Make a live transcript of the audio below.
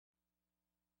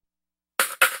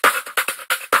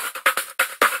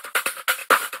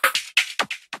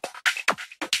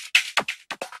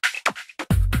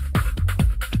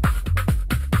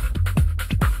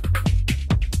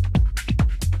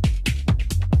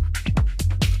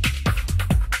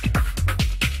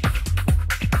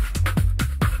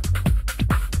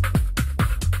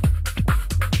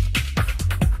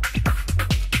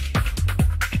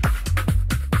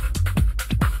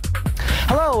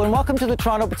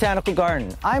Toronto Botanical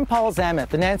Garden. I'm Paul Zammit,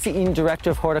 the Nancy Eaton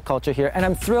Director of Horticulture here, and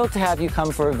I'm thrilled to have you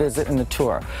come for a visit and a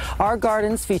tour. Our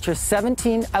gardens feature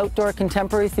 17 outdoor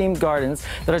contemporary themed gardens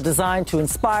that are designed to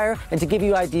inspire and to give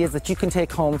you ideas that you can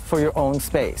take home for your own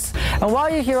space. And while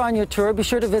you're here on your tour, be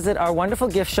sure to visit our wonderful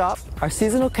gift shop, our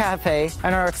seasonal cafe,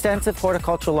 and our extensive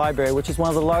horticultural library, which is one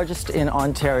of the largest in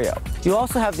Ontario. You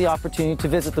also have the opportunity to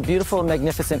visit the beautiful and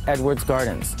magnificent Edwards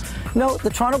Gardens. Note, the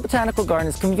Toronto Botanical Garden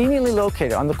is conveniently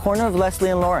located on the corner of Leslie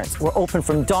and Lawrence. We're open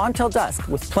from dawn till dusk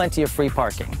with plenty of free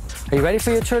parking. Are you ready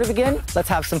for your tour to begin? Let's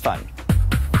have some fun.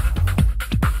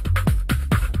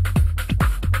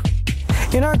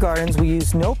 In our gardens, we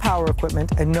use no power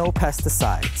equipment and no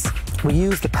pesticides. We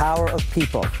use the power of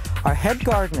people. Our head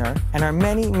gardener and our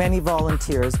many, many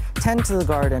volunteers tend to the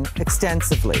garden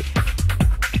extensively.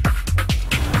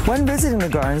 When visiting the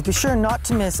gardens, be sure not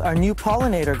to miss our new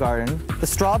pollinator garden, the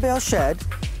straw bale shed,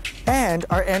 and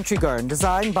our entry garden,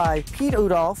 designed by Pete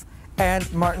Udolph and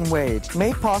Martin Wade,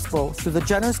 made possible through the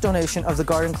generous donation of the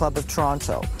Garden Club of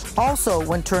Toronto. Also,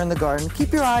 when touring the garden,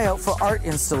 keep your eye out for art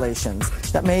installations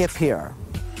that may appear.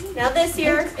 Now this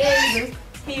here is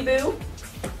Peeboo,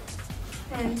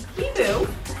 and Peeboo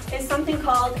is something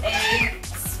called a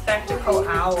spectacle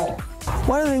owl.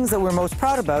 One of the things that we're most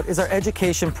proud about is our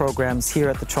education programs here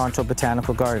at the Toronto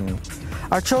Botanical Garden.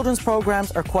 Our children's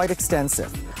programs are quite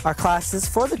extensive. Our classes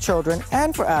for the children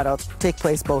and for adults take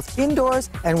place both indoors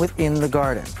and within the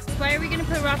garden. Why are we going to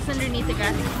put rocks underneath the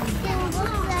grass?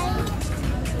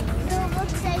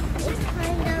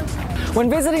 When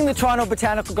visiting the Toronto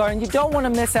Botanical Garden, you don't want to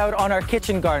miss out on our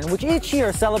kitchen garden, which each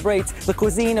year celebrates the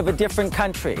cuisine of a different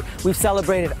country. We've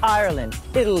celebrated Ireland,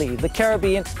 Italy, the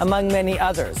Caribbean, among many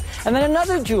others. And then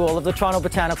another jewel of the Toronto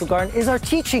Botanical Garden is our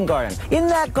teaching garden. In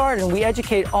that garden, we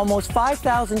educate almost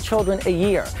 5,000 children a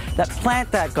year that plant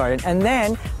that garden and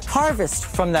then harvest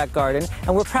from that garden,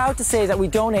 and we're proud to say that we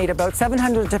donate about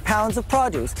 700 pounds of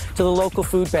produce to the local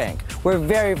food bank. We're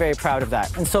very, very proud of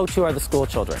that, and so too are the school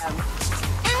children.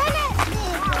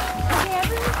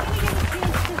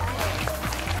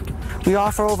 We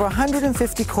offer over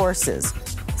 150 courses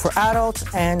for adults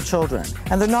and children,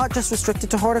 and they're not just restricted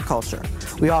to horticulture.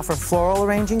 We offer floral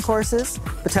arranging courses,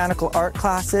 botanical art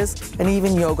classes, and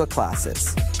even yoga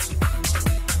classes.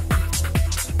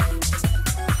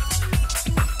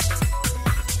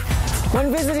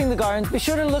 When visiting the gardens, be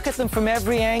sure to look at them from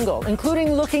every angle,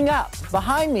 including looking up.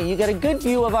 Behind me, you get a good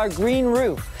view of our green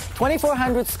roof,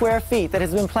 2,400 square feet that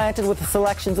has been planted with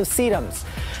selections of sedums.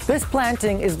 This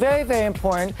planting is very, very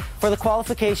important for the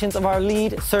qualifications of our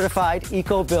LEED certified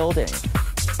eco building.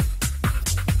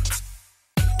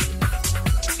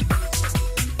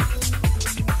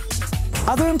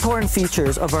 Other important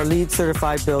features of our LEED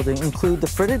certified building include the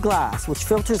fritted glass, which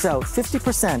filters out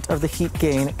 50% of the heat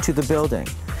gain to the building.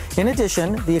 In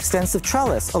addition, the extensive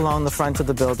trellis along the front of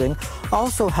the building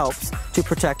also helps to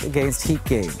protect against heat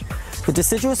gain. The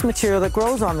deciduous material that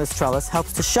grows on this trellis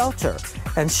helps to shelter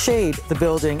and shade the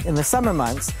building in the summer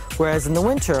months, whereas in the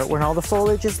winter, when all the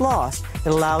foliage is lost, it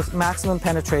allows maximum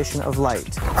penetration of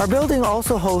light. Our building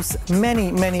also hosts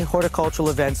many, many horticultural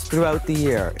events throughout the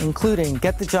year, including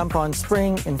Get the Jump on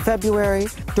Spring in February,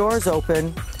 Doors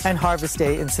Open, and Harvest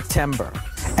Day in September,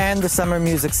 and the Summer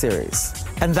Music Series.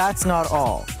 And that's not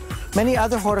all. Many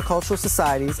other horticultural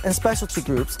societies and specialty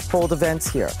groups hold events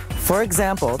here. For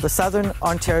example, the Southern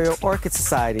Ontario Orchid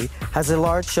Society has a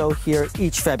large show here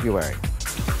each February.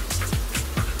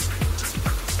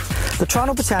 The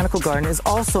Toronto Botanical Garden is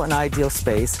also an ideal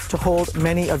space to hold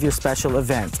many of your special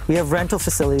events. We have rental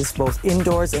facilities both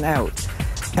indoors and out.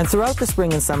 And throughout the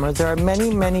spring and summer, there are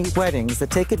many, many weddings that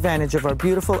take advantage of our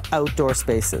beautiful outdoor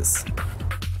spaces.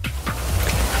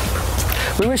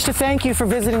 We wish to thank you for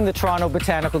visiting the Toronto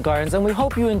Botanical Gardens, and we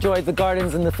hope you enjoyed the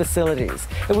gardens and the facilities.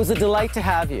 It was a delight to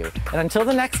have you. And until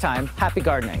the next time, happy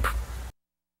gardening.